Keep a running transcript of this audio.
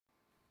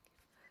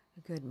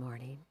Good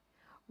morning.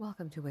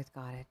 Welcome to With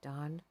God at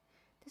Dawn.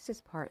 This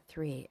is part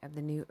 3 of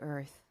the New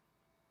Earth.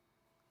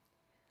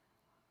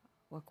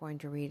 We're going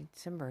to read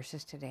some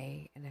verses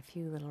today and a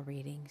few little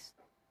readings.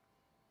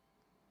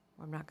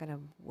 I'm not going to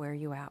wear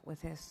you out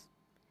with this,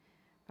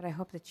 but I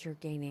hope that you're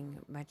gaining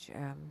much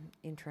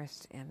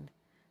interest in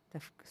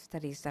the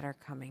studies that are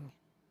coming.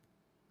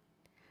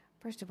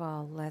 First of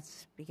all,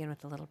 let's begin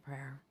with a little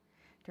prayer.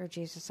 Dear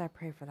Jesus, I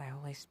pray for thy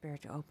Holy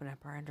Spirit to open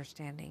up our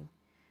understanding,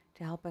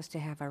 to help us to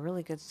have a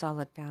really good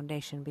solid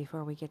foundation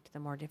before we get to the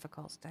more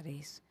difficult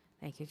studies.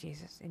 Thank you,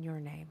 Jesus. In your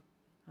name,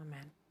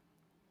 amen.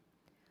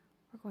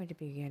 We're going to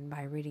begin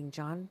by reading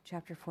John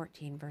chapter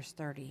 14, verse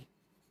 30.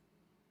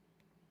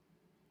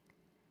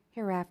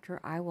 Hereafter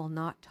I will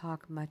not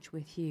talk much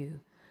with you,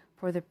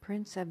 for the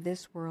prince of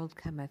this world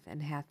cometh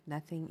and hath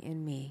nothing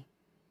in me.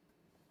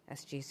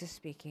 That's Jesus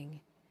speaking,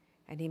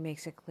 and he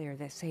makes it clear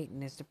that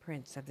Satan is the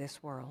prince of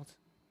this world.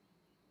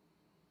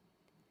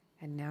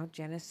 And now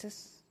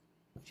Genesis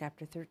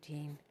chapter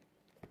 13.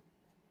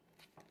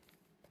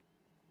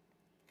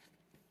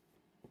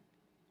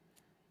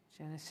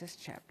 Genesis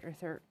chapter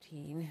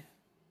 13.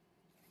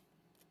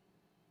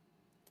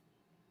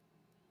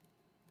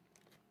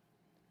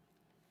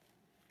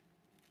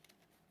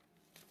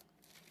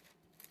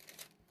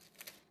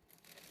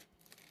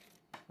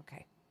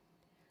 Okay.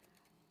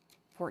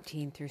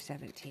 14 through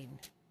 17.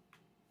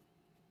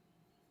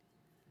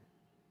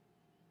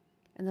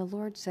 And the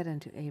Lord said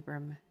unto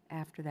Abram,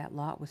 after that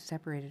Lot was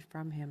separated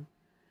from him,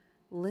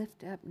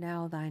 Lift up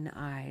now thine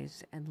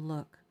eyes, and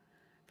look,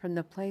 from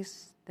the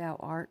place thou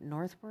art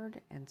northward,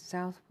 and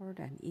southward,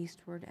 and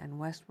eastward, and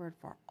westward,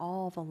 for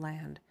all the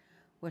land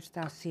which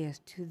thou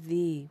seest, to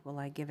thee will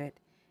I give it,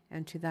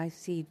 and to thy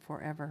seed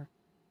forever.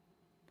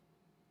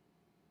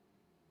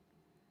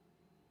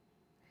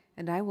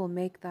 And I will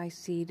make thy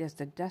seed as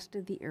the dust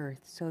of the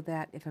earth, so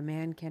that if a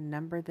man can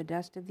number the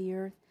dust of the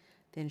earth,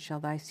 then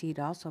shall thy seed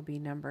also be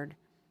numbered.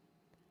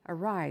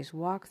 Arise,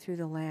 walk through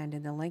the land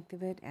in the length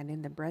of it, and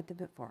in the breadth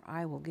of it, for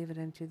I will give it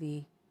unto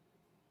thee.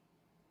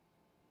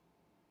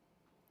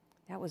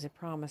 That was a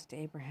promise to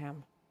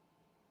Abraham.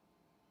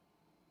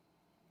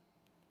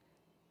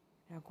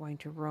 Now going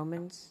to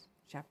Romans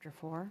chapter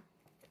 4,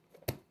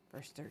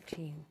 verse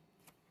 13.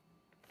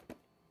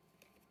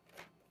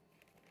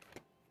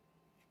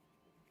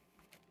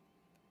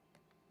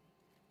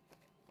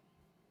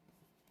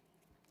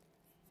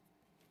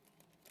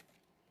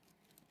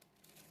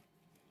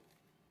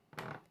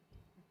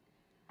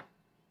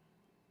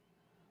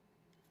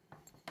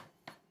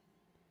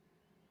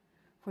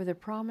 For the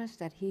promise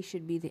that he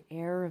should be the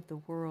heir of the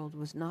world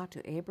was not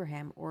to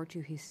Abraham or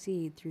to his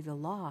seed through the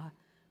law,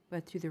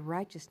 but through the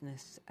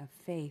righteousness of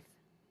faith.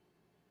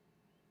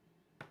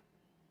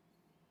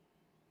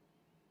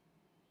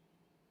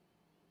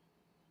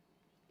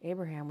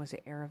 Abraham was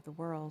the heir of the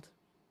world.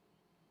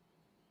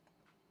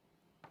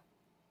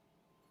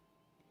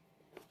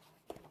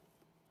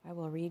 I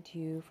will read to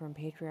you from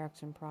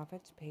Patriarchs and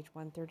Prophets, page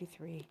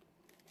 133.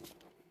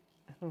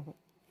 If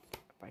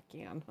I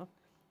can.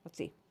 Let's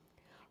see.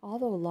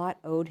 Although Lot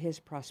owed his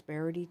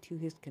prosperity to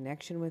his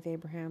connection with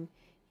Abraham,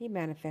 he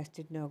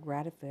manifested no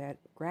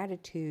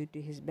gratitude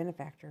to his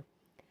benefactor.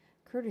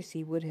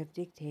 Courtesy would have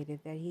dictated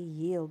that he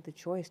yield the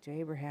choice to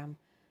Abraham,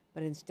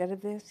 but instead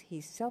of this,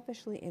 he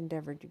selfishly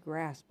endeavored to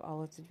grasp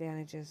all its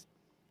advantages.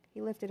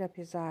 He lifted up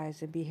his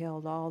eyes and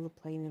beheld all the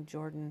plain of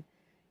Jordan.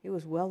 It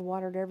was well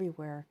watered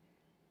everywhere,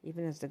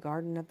 even as the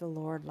garden of the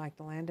Lord, like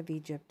the land of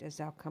Egypt, as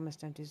thou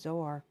comest unto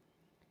Zoar.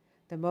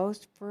 The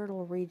most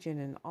fertile region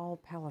in all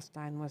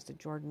Palestine was the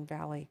Jordan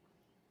Valley,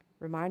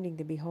 reminding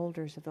the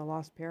beholders of the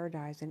lost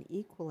paradise and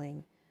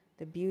equaling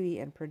the beauty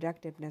and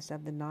productiveness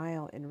of the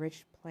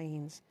Nile-enriched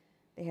plains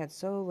they had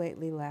so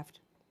lately left.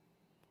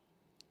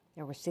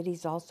 There were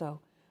cities also,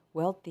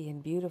 wealthy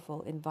and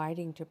beautiful,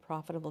 inviting to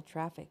profitable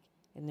traffic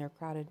in their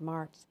crowded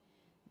marts.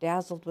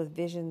 Dazzled with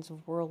visions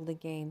of worldly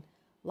gain,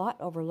 Lot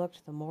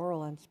overlooked the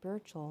moral and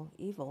spiritual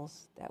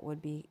evils that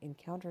would be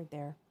encountered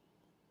there.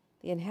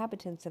 The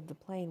inhabitants of the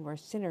plain were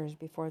sinners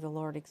before the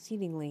Lord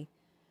exceedingly,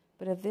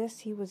 but of this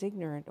he was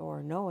ignorant,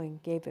 or, knowing,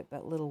 gave it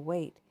but little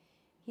weight.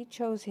 He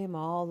chose him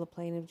all the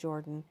plain of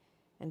Jordan,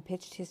 and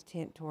pitched his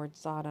tent toward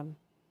Sodom.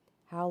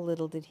 How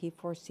little did he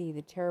foresee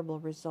the terrible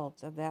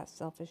results of that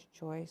selfish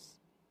choice.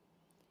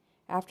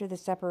 After the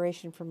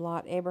separation from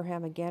Lot,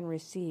 Abraham again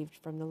received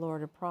from the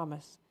Lord a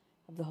promise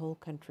of the whole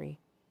country.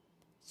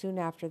 Soon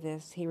after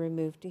this, he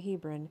removed to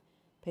Hebron,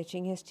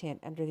 pitching his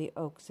tent under the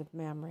oaks of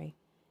Mamre,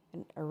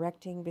 and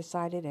erecting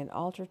beside it an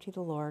altar to the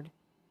Lord.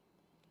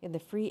 In the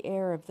free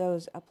air of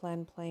those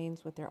upland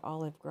plains, with their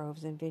olive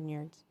groves and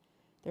vineyards,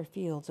 their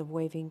fields of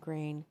waving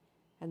grain,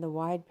 and the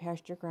wide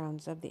pasture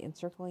grounds of the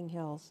encircling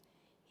hills,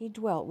 he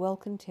dwelt well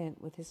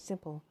content with his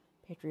simple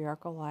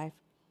patriarchal life,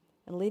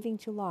 and leaving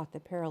to Lot the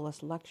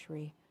perilous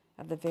luxury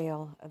of the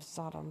Vale of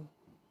Sodom.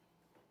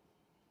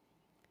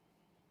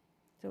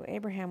 So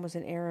Abraham was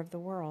an heir of the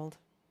world.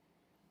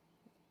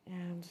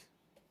 And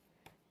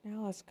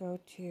now let's go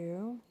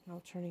to, I'm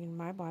turning in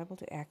my Bible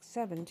to Acts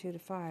 7,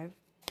 2-5.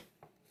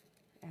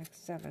 Acts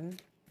 7.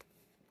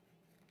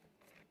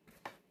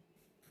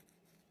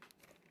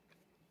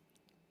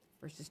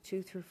 verses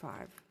 2 through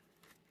 5.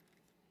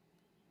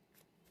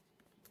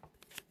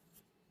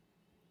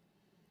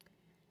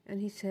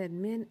 And he said,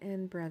 Men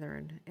and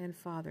brethren and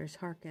fathers,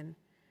 hearken.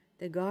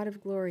 The God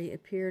of glory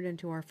appeared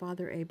unto our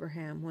father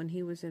Abraham when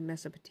he was in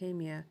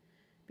Mesopotamia,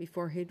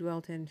 before he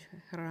dwelt in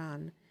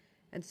Haran,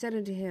 and said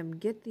unto him,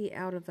 Get thee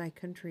out of thy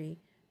country,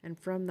 and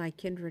from thy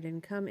kindred,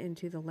 and come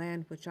into the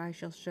land which I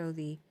shall show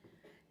thee.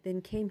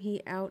 Then came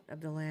he out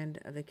of the land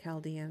of the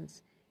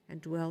Chaldeans, and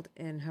dwelt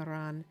in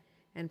Haran.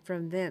 And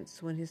from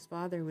thence, when his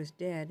father was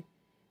dead,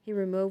 he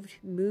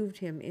moved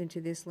him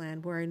into this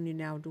land wherein you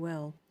now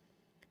dwell.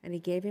 And he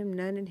gave him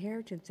none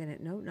inheritance in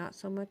it, no, not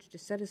so much to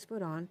set his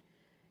foot on.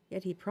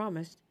 Yet he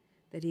promised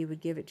that he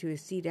would give it to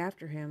his seed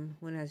after him,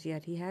 when as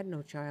yet he had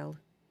no child.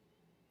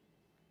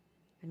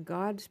 And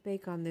God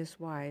spake on this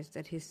wise,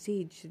 that his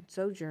seed should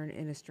sojourn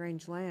in a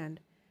strange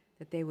land,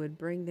 that they would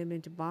bring them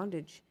into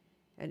bondage,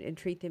 and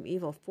entreat them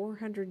evil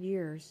 400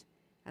 years.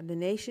 And the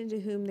nation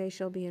to whom they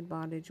shall be in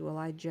bondage will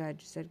I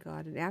judge, said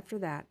God, and after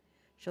that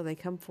shall they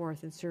come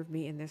forth and serve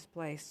me in this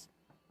place.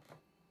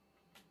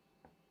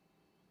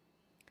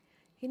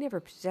 He never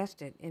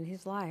possessed it in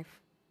his life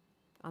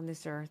on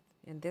this earth,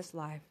 in this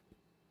life.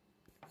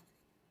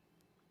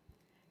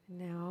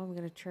 Now I'm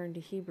going to turn to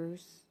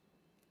Hebrews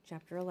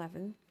chapter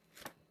 11.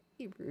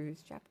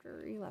 Hebrews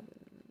chapter 11.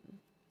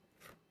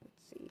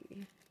 Let's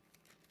see.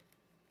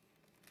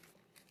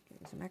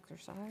 Getting some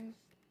exercise.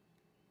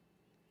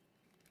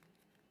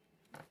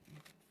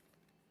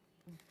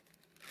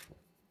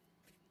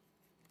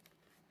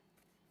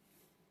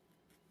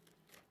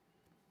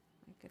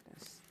 My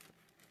goodness.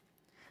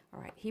 All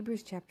right,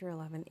 Hebrews chapter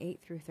 11, 8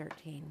 through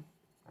 13.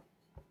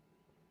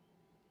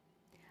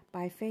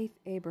 By faith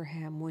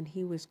Abraham, when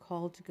he was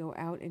called to go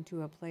out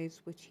into a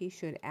place which he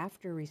should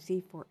after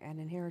receive for an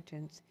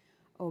inheritance,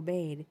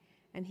 obeyed,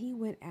 and he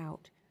went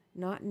out,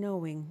 not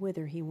knowing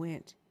whither he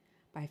went.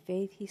 By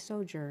faith he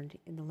sojourned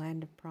in the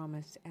land of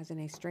promise, as in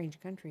a strange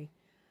country,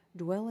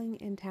 dwelling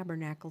in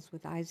tabernacles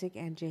with Isaac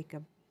and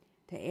Jacob,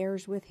 the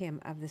heirs with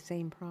him of the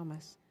same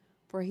promise.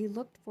 For he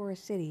looked for a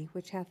city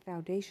which hath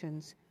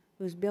foundations,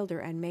 whose builder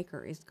and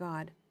maker is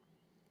God.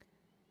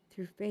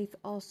 Through faith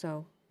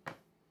also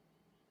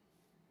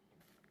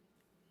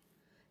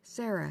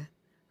Sarah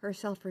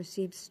herself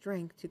received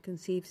strength to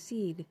conceive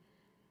seed,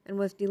 and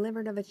was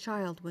delivered of a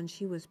child when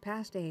she was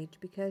past age,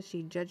 because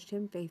she judged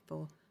him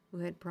faithful who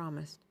had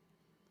promised.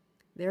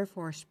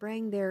 Therefore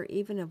sprang there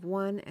even of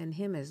one, and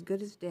him as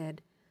good as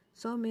dead,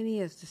 so many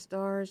as the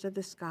stars of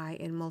the sky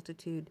in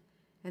multitude,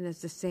 and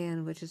as the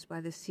sand which is by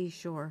the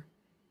seashore,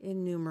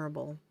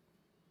 innumerable.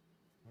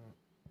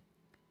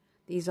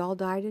 These all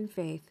died in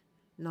faith,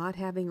 not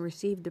having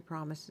received the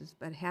promises,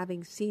 but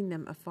having seen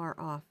them afar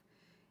off,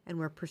 and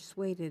were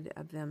persuaded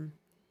of them,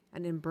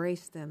 and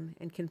embraced them,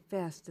 and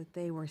confessed that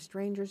they were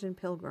strangers and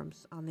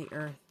pilgrims on the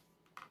earth.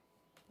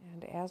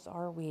 And as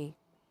are we.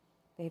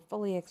 They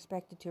fully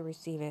expected to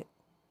receive it.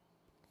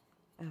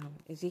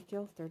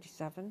 Ezekiel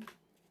 37.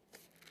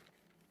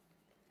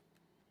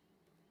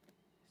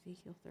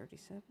 Ezekiel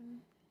 37.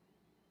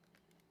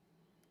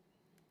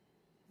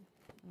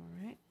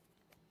 All right.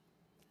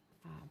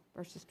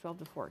 Verses 12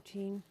 to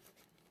 14.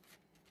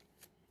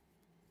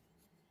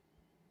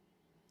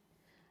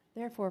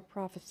 Therefore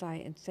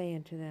prophesy and say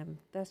unto them,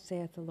 Thus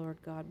saith the Lord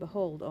God,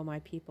 Behold, O my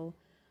people,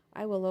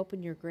 I will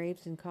open your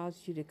graves and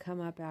cause you to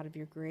come up out of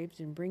your graves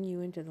and bring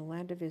you into the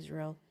land of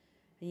Israel,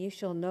 and you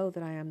shall know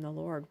that I am the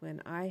Lord,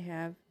 when I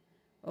have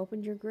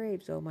opened your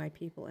graves, O my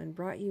people, and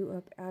brought you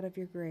up out of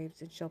your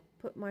graves, and shall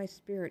put my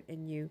spirit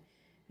in you,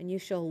 and you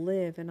shall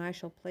live, and I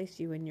shall place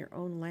you in your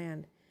own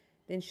land.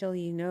 Then shall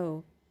ye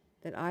know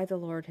that I, the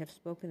Lord, have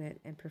spoken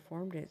it and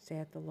performed it,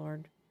 saith the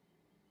Lord.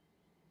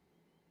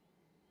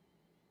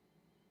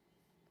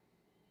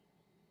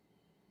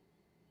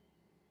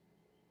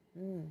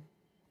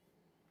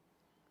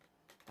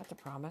 That's a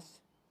promise.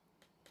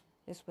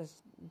 This was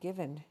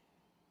given.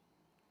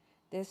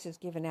 This is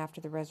given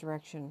after the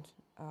resurrection,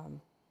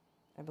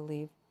 I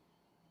believe.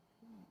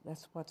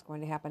 That's what's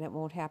going to happen. It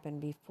won't happen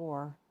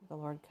before the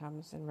Lord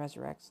comes and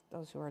resurrects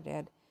those who are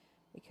dead,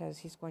 because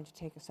he's going to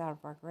take us out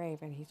of our grave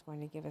and he's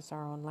going to give us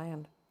our own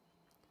land.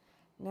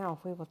 Now,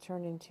 if we will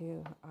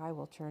I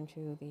will turn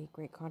to the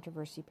Great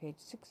Controversy, page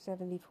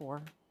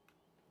 674.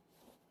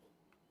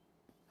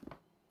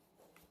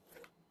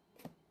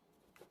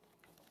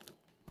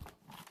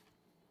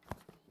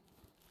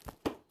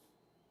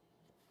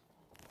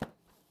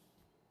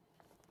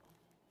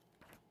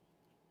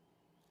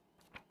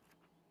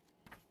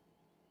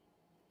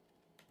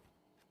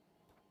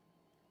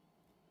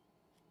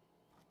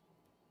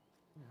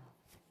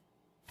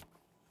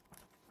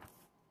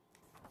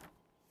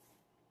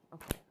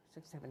 Okay,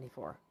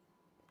 674.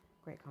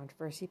 Great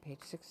Controversy, page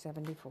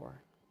 674.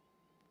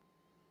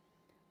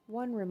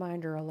 One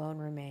reminder alone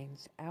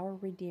remains. Our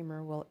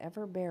Redeemer will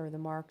ever bear the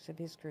marks of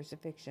his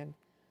crucifixion.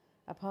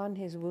 Upon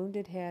his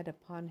wounded head,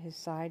 upon his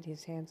side,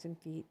 his hands and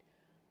feet,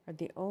 are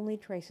the only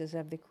traces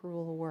of the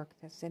cruel work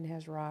that sin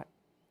has wrought.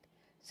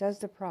 Says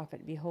the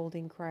prophet,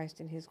 beholding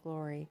Christ in his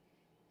glory,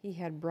 he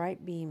had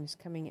bright beams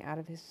coming out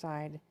of his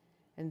side,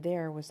 and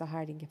there was the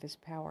hiding of his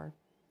power.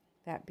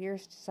 That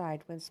pierced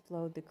side whence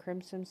flowed the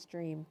crimson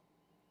stream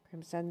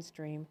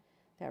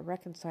that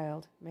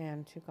reconciled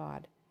man to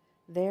God.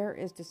 There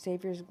is the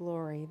Savior's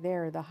glory,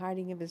 there the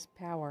hiding of his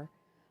power,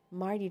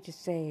 mighty to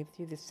save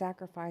through the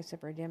sacrifice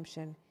of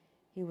redemption.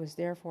 He was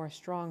therefore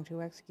strong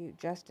to execute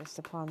justice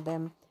upon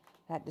them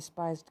that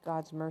despised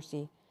God's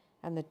mercy,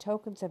 and the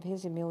tokens of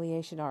his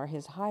humiliation are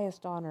his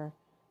highest honor.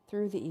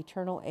 Through the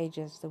eternal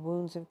ages, the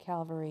wounds of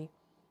Calvary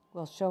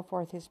will show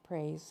forth his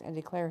praise and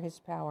declare his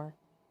power.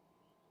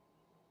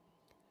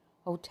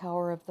 O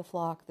tower of the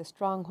flock, the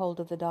stronghold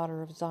of the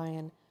daughter of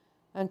Zion,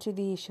 unto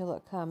thee shall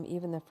it come,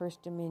 even the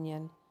first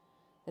dominion.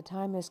 The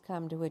time has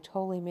come to which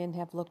holy men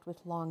have looked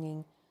with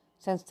longing,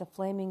 since the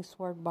flaming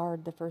sword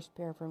barred the first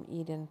pair from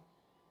Eden.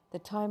 The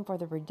time for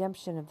the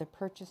redemption of the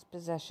purchased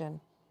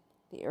possession,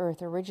 the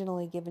earth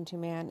originally given to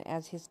man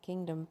as his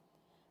kingdom,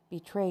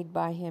 betrayed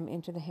by him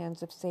into the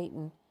hands of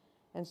Satan,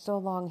 and so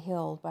long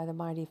held by the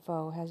mighty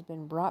foe, has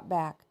been brought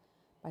back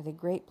by the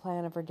great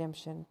plan of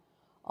redemption.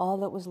 All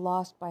that was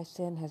lost by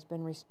sin has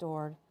been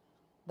restored.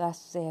 Thus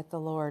saith the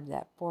Lord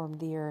that formed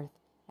the earth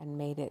and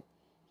made it.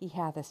 He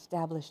hath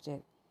established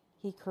it.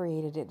 He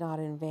created it not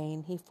in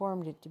vain. He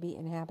formed it to be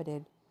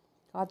inhabited.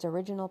 God's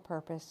original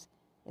purpose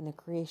in the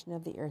creation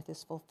of the earth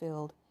is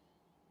fulfilled,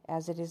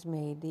 as it is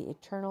made the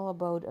eternal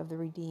abode of the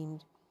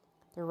redeemed.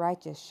 The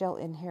righteous shall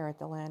inherit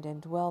the land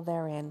and dwell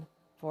therein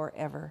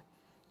forever,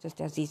 just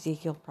as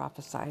Ezekiel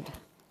prophesied.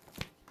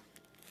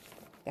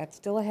 That's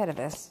still ahead of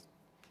us,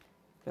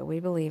 but we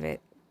believe it.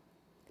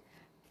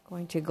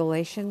 Going to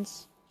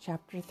Galatians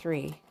chapter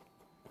 3,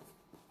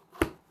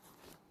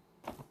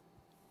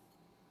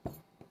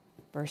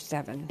 verse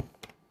 7.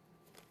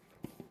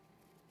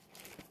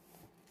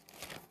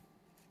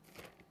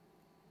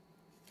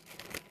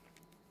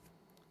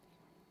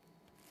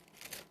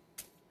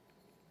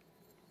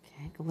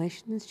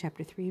 Galatians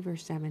chapter 3,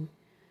 verse 7.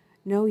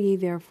 Know ye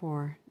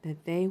therefore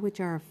that they which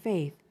are of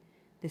faith,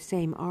 the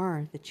same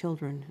are the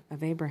children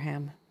of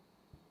Abraham.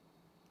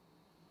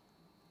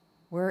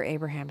 We're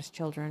Abraham's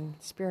children,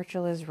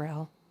 spiritual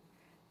Israel.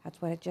 That's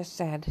what it just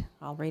said.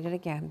 I'll read it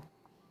again.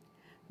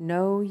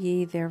 Know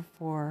ye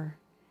therefore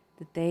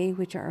that they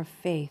which are of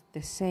faith,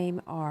 the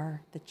same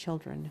are the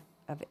children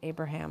of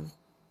Abraham.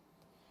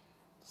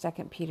 2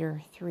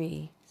 Peter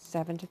 3,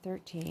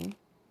 7-13.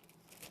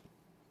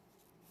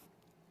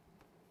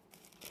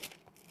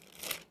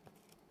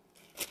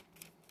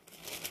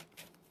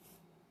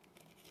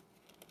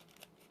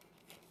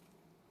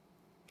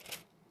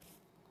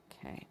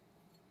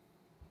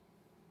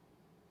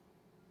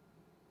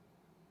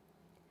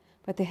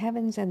 But the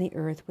heavens and the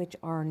earth, which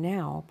are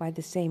now by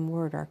the same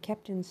word, are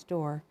kept in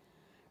store,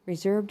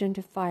 reserved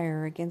unto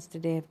fire against the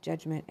day of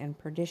judgment and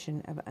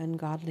perdition of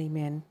ungodly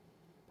men.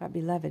 But,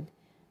 beloved,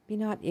 be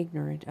not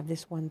ignorant of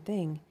this one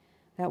thing,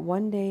 that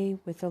one day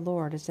with the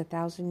Lord is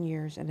 1,000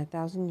 years, and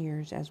 1,000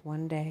 years as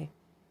one day.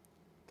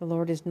 The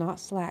Lord is not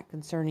slack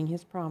concerning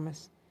his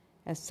promise,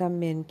 as some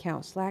men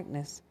count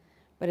slackness,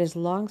 but is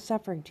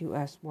longsuffering to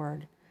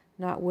usward,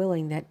 not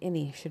willing that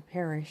any should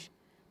perish,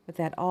 but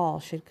that all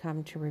should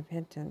come to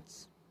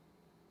repentance.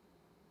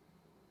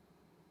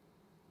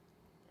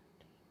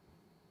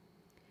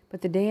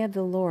 But the day of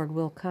the Lord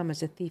will come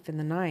as a thief in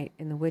the night,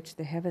 in the which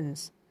the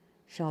heavens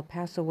shall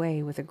pass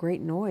away with a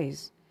great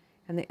noise,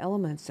 and the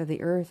elements of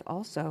the earth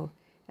also,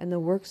 and the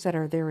works that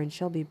are therein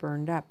shall be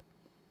burned up.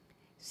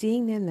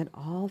 Seeing then that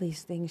all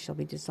these things shall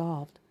be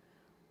dissolved,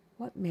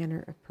 what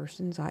manner of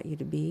persons ought you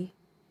to be?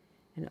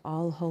 In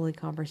all holy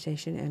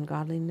conversation and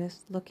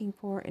godliness, looking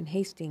for and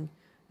hasting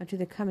unto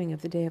the coming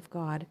of the day of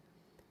God,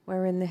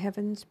 wherein the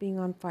heavens being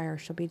on fire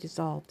shall be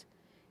dissolved,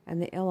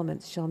 and the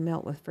elements shall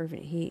melt with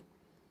fervent heat.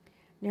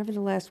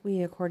 Nevertheless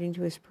we, according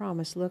to his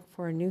promise, look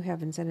for a new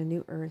heavens and a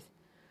new earth,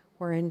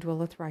 wherein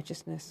dwelleth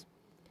righteousness.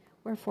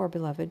 Wherefore,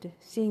 beloved,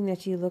 seeing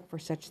that ye look for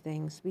such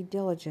things, be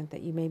diligent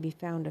that ye may be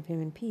found of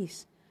him in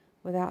peace,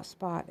 without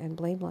spot and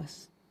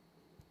blameless.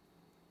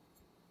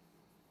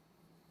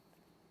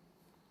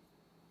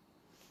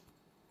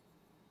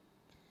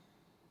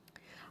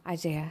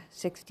 Isaiah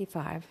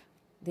 65.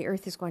 The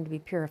earth is going to be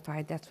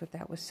purified. That's what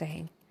that was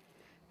saying.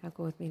 Now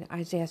go with me to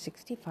Isaiah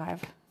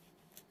 65.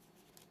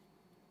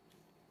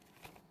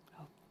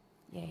 Oh,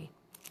 yay.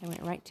 I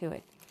went right to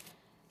it.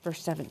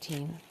 Verse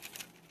 17.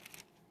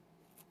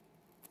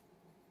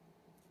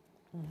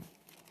 All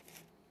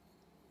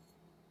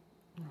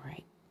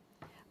right.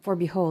 For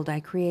behold, I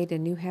create a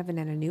new heaven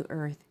and a new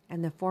earth,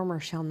 and the former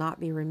shall not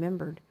be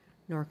remembered,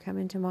 nor come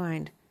into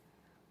mind.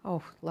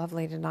 Oh,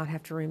 lovely to not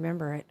have to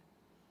remember it.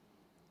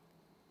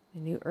 The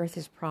new earth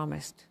is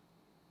promised.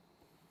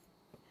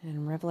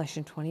 In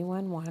Revelation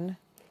 21:1,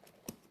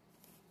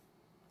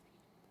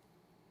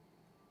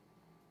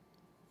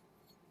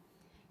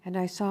 and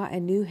I saw a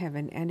new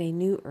heaven and a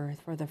new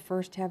earth, for the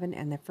first heaven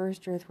and the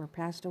first earth were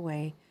passed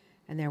away,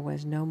 and there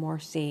was no more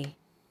sea.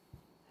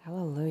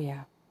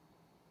 Hallelujah.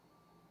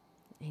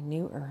 A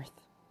new earth.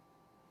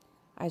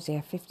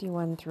 Isaiah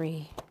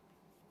 51:3.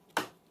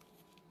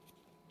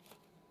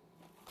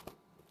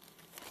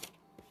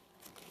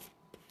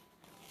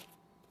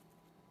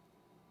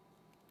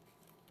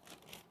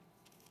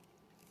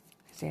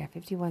 Isaiah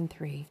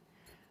 51:3.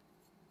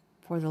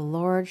 For the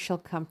Lord shall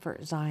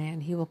comfort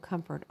Zion. He will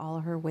comfort all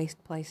her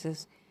waste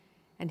places,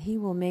 and he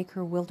will make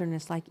her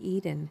wilderness like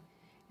Eden,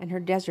 and her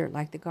desert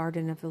like the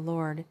garden of the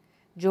Lord.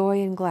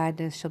 Joy and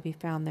gladness shall be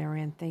found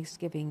therein,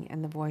 thanksgiving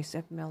and the voice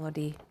of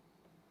melody.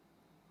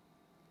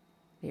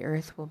 The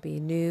earth will be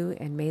new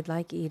and made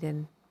like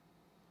Eden.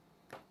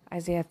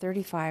 Isaiah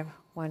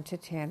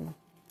 35:1-10.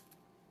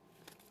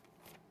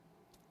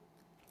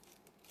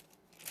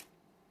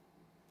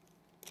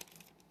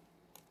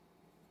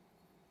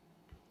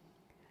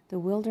 The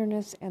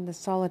wilderness and the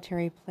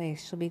solitary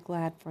place shall be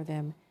glad for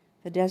them.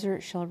 The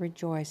desert shall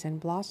rejoice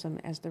and blossom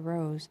as the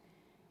rose.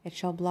 It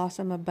shall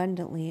blossom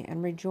abundantly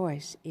and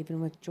rejoice,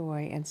 even with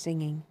joy and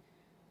singing.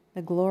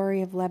 The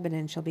glory of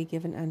Lebanon shall be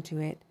given unto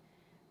it,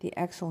 the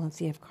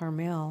excellency of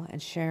Carmel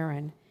and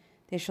Sharon.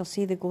 They shall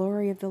see the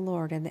glory of the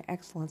Lord and the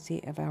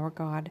excellency of our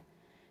God.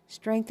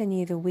 Strengthen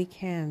ye the weak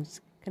hands,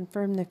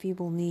 confirm the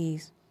feeble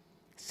knees.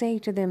 Say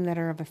to them that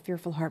are of a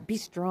fearful heart, Be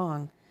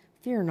strong,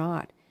 fear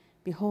not.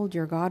 Behold,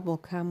 your God will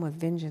come with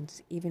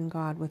vengeance, even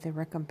God with a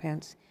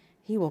recompense.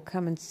 He will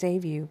come and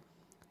save you.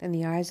 Then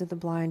the eyes of the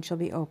blind shall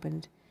be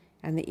opened,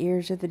 and the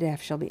ears of the deaf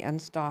shall be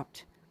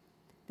unstopped.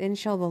 Then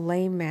shall the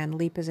lame man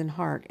leap as an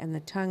hart, and the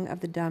tongue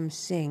of the dumb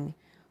sing.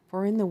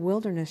 For in the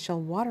wilderness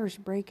shall waters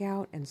break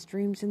out, and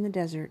streams in the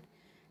desert,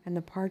 and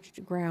the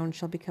parched ground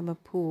shall become a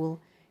pool,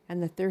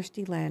 and the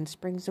thirsty land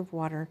springs of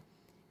water.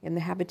 In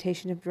the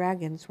habitation of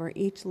dragons, where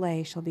each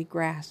lay shall be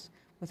grass,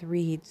 with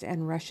reeds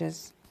and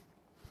rushes.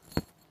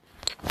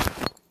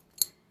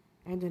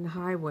 And an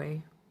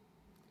highway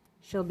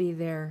shall be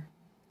there,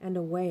 and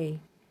a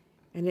way,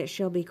 and it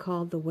shall be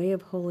called the way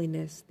of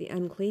holiness. The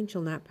unclean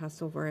shall not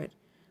pass over it,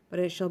 but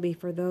it shall be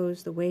for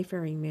those, the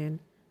wayfaring men,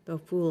 though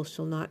fools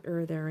shall not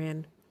err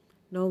therein.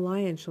 No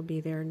lion shall be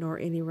there, nor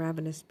any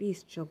ravenous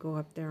beast shall go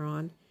up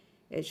thereon.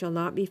 It shall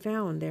not be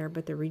found there,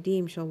 but the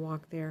redeemed shall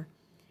walk there.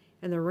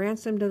 And the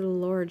ransomed of the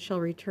Lord shall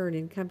return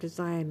and come to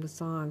Zion with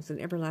songs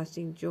and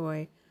everlasting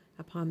joy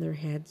upon their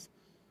heads.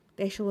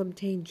 They shall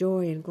obtain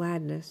joy and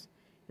gladness,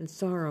 and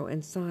sorrow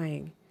and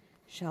sighing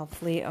shall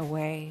flee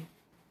away.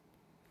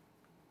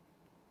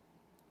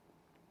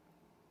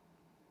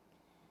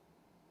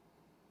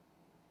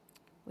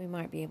 We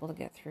might be able to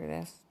get through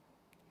this.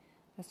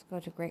 Let's go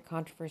to Great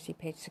Controversy,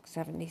 page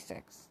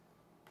 676.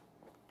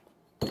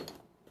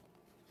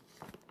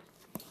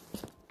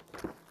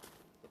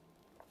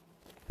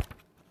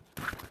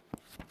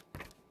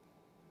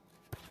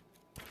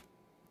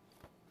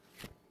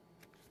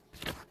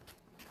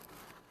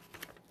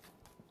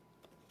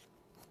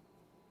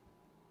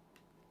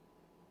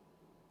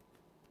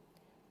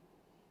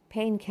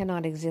 Pain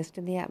cannot exist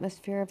in the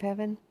atmosphere of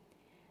heaven.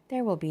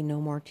 There will be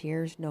no more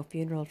tears, no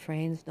funeral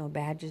trains, no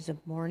badges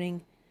of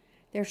mourning.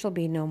 There shall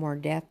be no more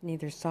death,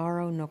 neither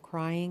sorrow, nor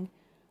crying,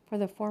 for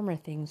the former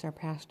things are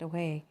passed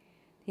away.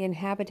 The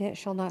inhabitant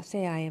shall not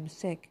say, I am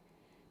sick.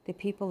 The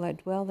people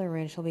that dwell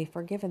therein shall be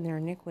forgiven their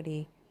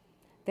iniquity.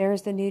 There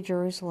is the new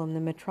Jerusalem, the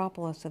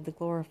metropolis of the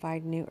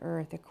glorified new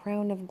earth, a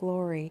crown of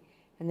glory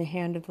in the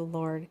hand of the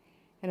Lord,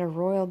 and a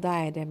royal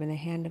diadem in the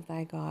hand of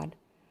thy God.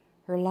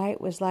 Her light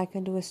was like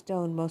unto a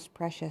stone most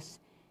precious,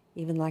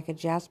 even like a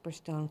jasper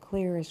stone,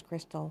 clear as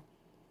crystal.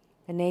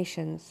 The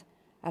nations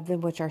of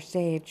them which are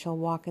saved shall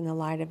walk in the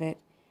light of it,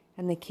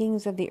 and the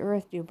kings of the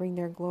earth do bring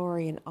their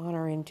glory and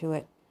honor into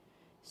it.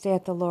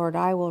 Saith the Lord,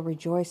 I will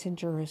rejoice in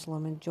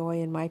Jerusalem, and joy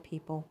in my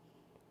people.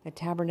 The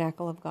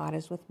tabernacle of God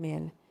is with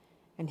men,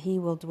 and he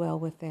will dwell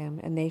with them,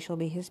 and they shall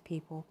be his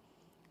people,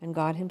 and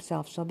God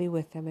himself shall be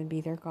with them, and be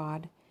their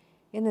God.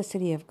 In the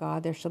city of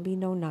God there shall be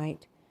no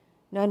night.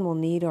 None will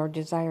need or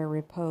desire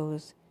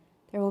repose.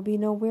 There will be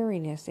no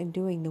weariness in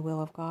doing the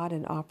will of God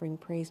and offering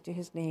praise to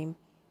his name.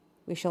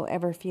 We shall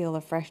ever feel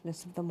the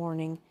freshness of the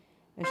morning,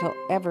 and shall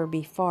ever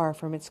be far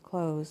from its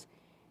close.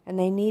 And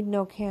they need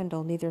no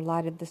candle, neither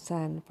light of the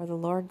sun, for the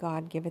Lord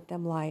God giveth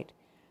them light.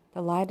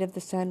 The light of the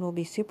sun will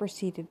be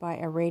superseded by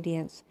a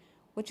radiance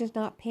which is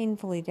not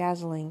painfully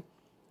dazzling,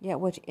 yet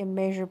which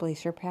immeasurably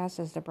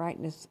surpasses the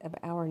brightness of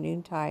our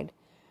noontide.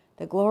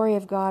 The glory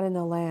of God and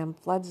the Lamb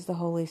floods the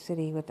holy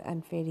city with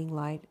unfading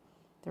light.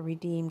 The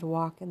redeemed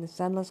walk in the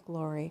sunless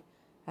glory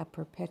of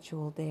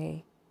perpetual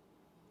day.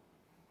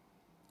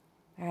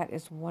 That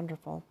is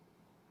wonderful.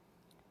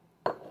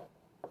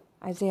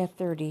 Isaiah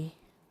 30,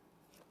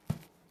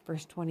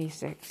 verse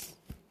 26.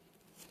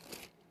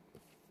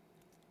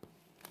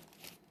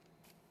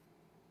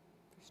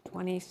 Verse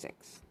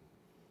 26.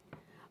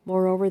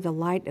 Moreover, the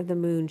light of the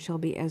moon shall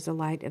be as the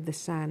light of the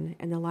sun,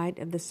 and the light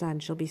of the sun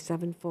shall be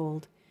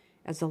sevenfold,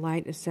 as the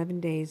light of 7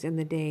 days in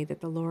the day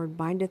that the Lord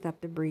bindeth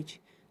up the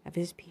breach of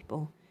his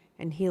people,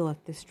 and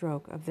healeth the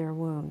stroke of their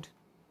wound.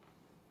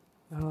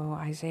 Oh,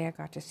 Isaiah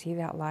got to see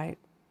that light.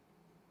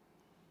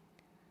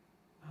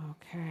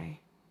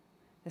 Okay.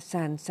 The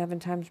sun, 7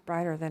 times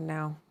brighter than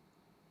now.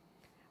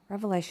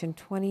 Revelation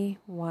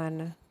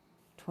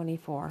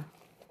 21:24.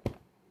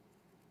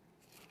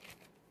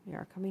 We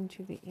are coming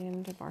to the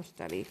end of our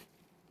study.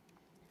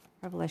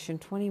 Revelation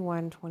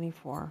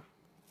 21:24.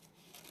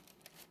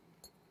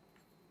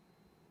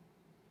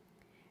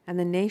 And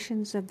the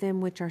nations of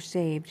them which are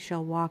saved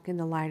shall walk in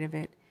the light of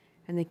it,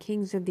 and the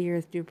kings of the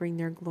earth do bring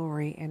their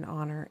glory and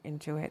honor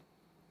into it.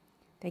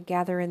 They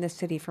gather in the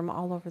city from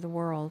all over the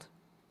world.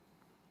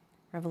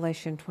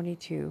 Revelation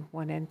 22,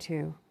 1 and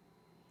 2.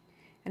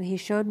 And he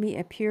showed me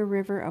a pure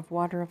river of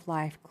water of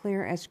life,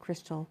 clear as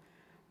crystal,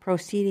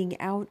 proceeding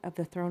out of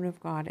the throne of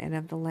God and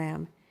of the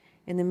Lamb.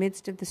 In the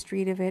midst of the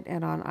street of it,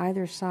 and on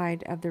either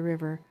side of the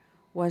river,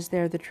 was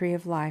there the tree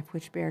of life,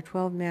 which bare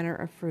 12 manner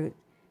of fruit,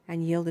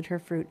 and yielded her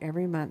fruit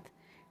every month.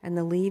 And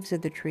the leaves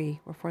of the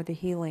tree were for the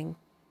healing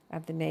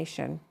of the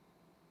nation.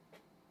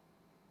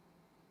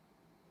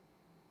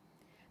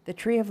 The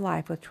tree of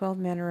life with 12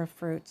 manner of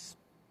fruits.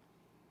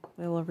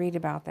 We will read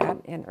about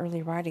that in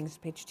Early Writings,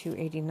 page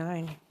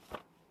 289.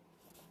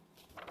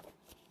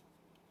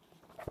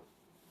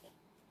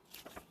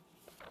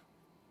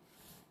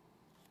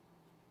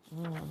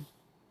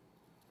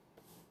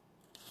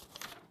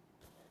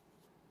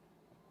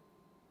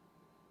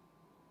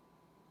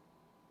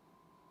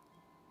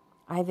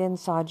 I then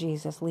saw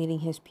Jesus leading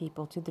his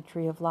people to the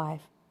tree of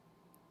life.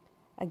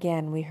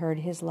 Again we heard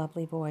his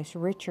lovely voice,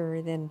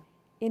 richer than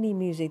any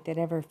music that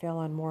ever fell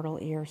on mortal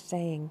ear,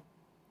 saying,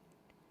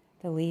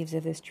 The leaves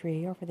of this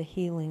tree are for the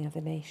healing of the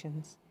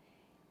nations.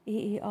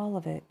 Eat all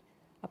of it.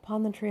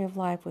 Upon the tree of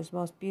life was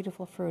most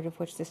beautiful fruit, of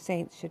which the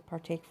saints should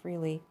partake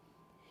freely.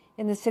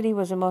 In the city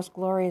was a most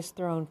glorious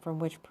throne, from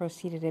which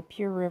proceeded a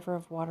pure river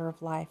of water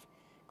of life,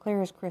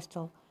 clear as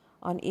crystal.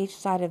 On each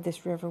side of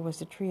this river was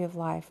the tree of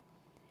life,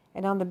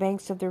 and on the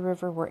banks of the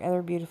river were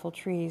other beautiful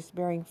trees,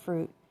 bearing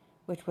fruit,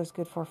 which was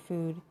good for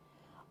food.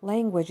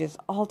 Language is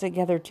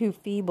altogether too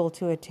feeble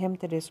to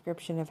attempt a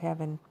description of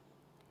heaven.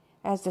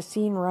 As the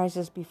scene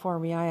rises before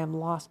me, I am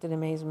lost in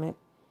amazement.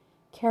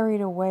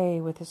 Carried away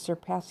with the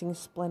surpassing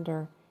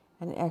splendor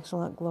and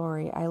excellent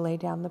glory, I lay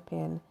down the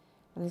pen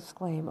and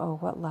exclaim, Oh,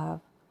 what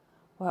love!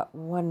 What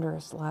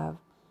wondrous love!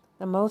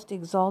 The most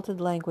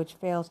exalted language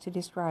fails to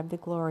describe the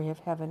glory of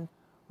heaven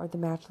or the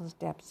matchless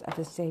depths of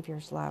the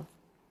Savior's love.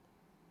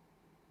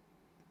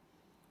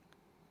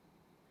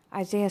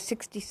 Isaiah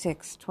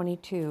 66,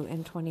 22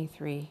 and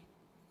 23.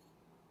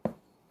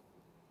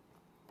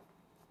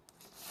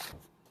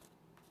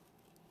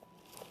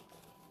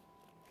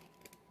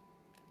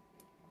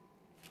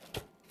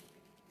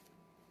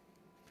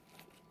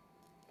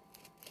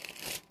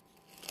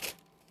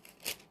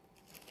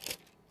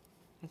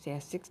 Isaiah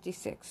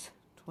 66,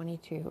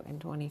 22 and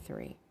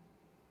 23.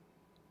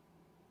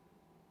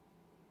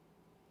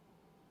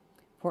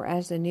 For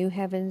as the new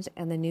heavens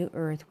and the new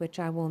earth which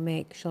I will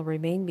make shall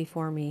remain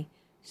before me,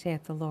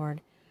 saith the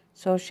Lord,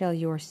 so shall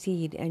your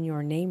seed and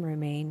your name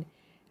remain,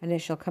 and it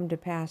shall come to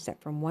pass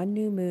that from one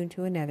new moon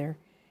to another,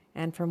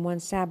 and from one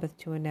Sabbath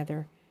to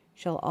another,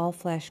 shall all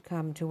flesh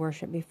come to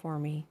worship before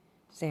me,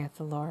 saith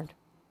the Lord.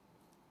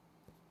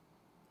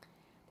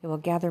 They will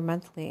gather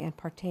monthly and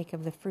partake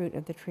of the fruit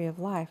of the tree of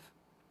life.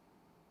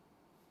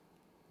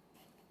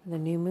 And the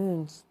new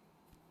moons,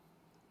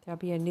 there'll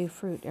be a new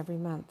fruit every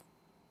month.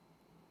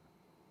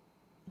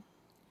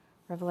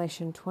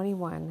 Revelation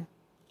 21,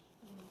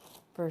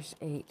 verse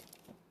 8.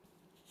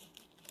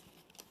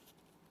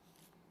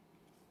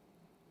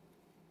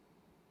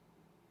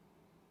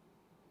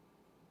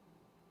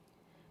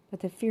 But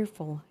the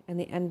fearful and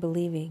the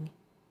unbelieving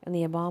and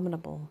the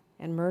abominable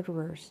and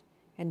murderers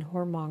and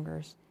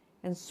whoremongers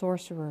and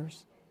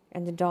sorcerers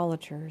and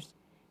idolaters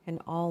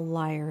and all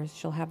liars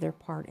shall have their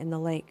part in the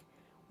lake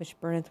which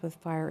burneth with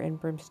fire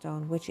and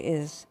brimstone, which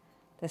is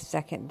the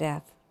second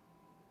death.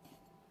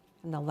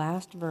 And the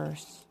last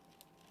verse,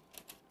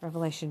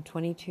 Revelation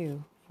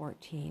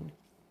 22:14.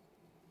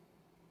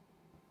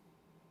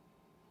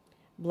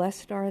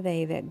 Blessed are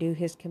they that do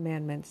his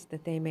commandments,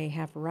 that they may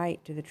have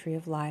right to the tree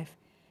of life,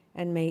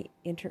 and may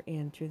enter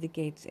in through the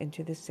gates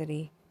into the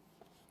city.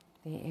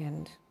 The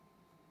end.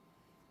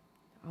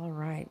 All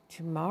right,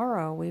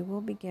 tomorrow we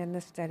will begin the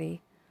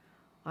study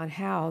on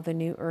how the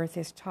new earth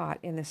is taught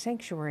in the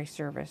sanctuary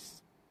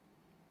service.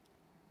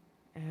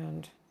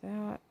 And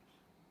that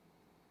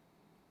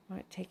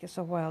might take us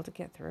a while to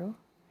get through,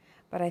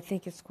 but I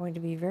think it's going to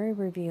be very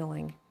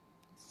revealing.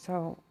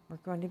 So we're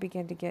going to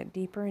begin to get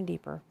deeper and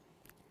deeper.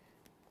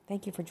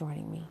 Thank you for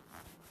joining me.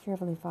 Dear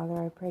Heavenly Father,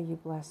 I pray you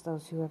bless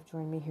those who have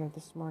joined me here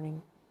this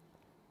morning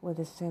with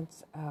a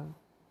sense of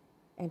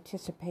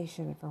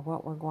anticipation for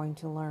what we're going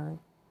to learn.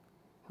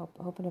 Help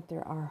open up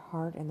our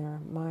heart and their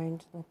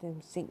mind. Let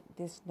them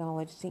this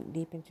knowledge sink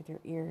deep into their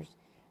ears,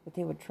 that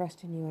they would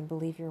trust in you and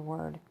believe your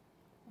word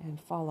and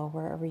follow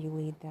wherever you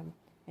lead them.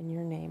 In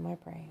your name I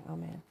pray.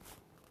 Amen.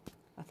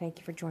 Thank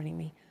you for joining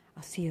me.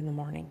 I'll see you in the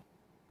morning.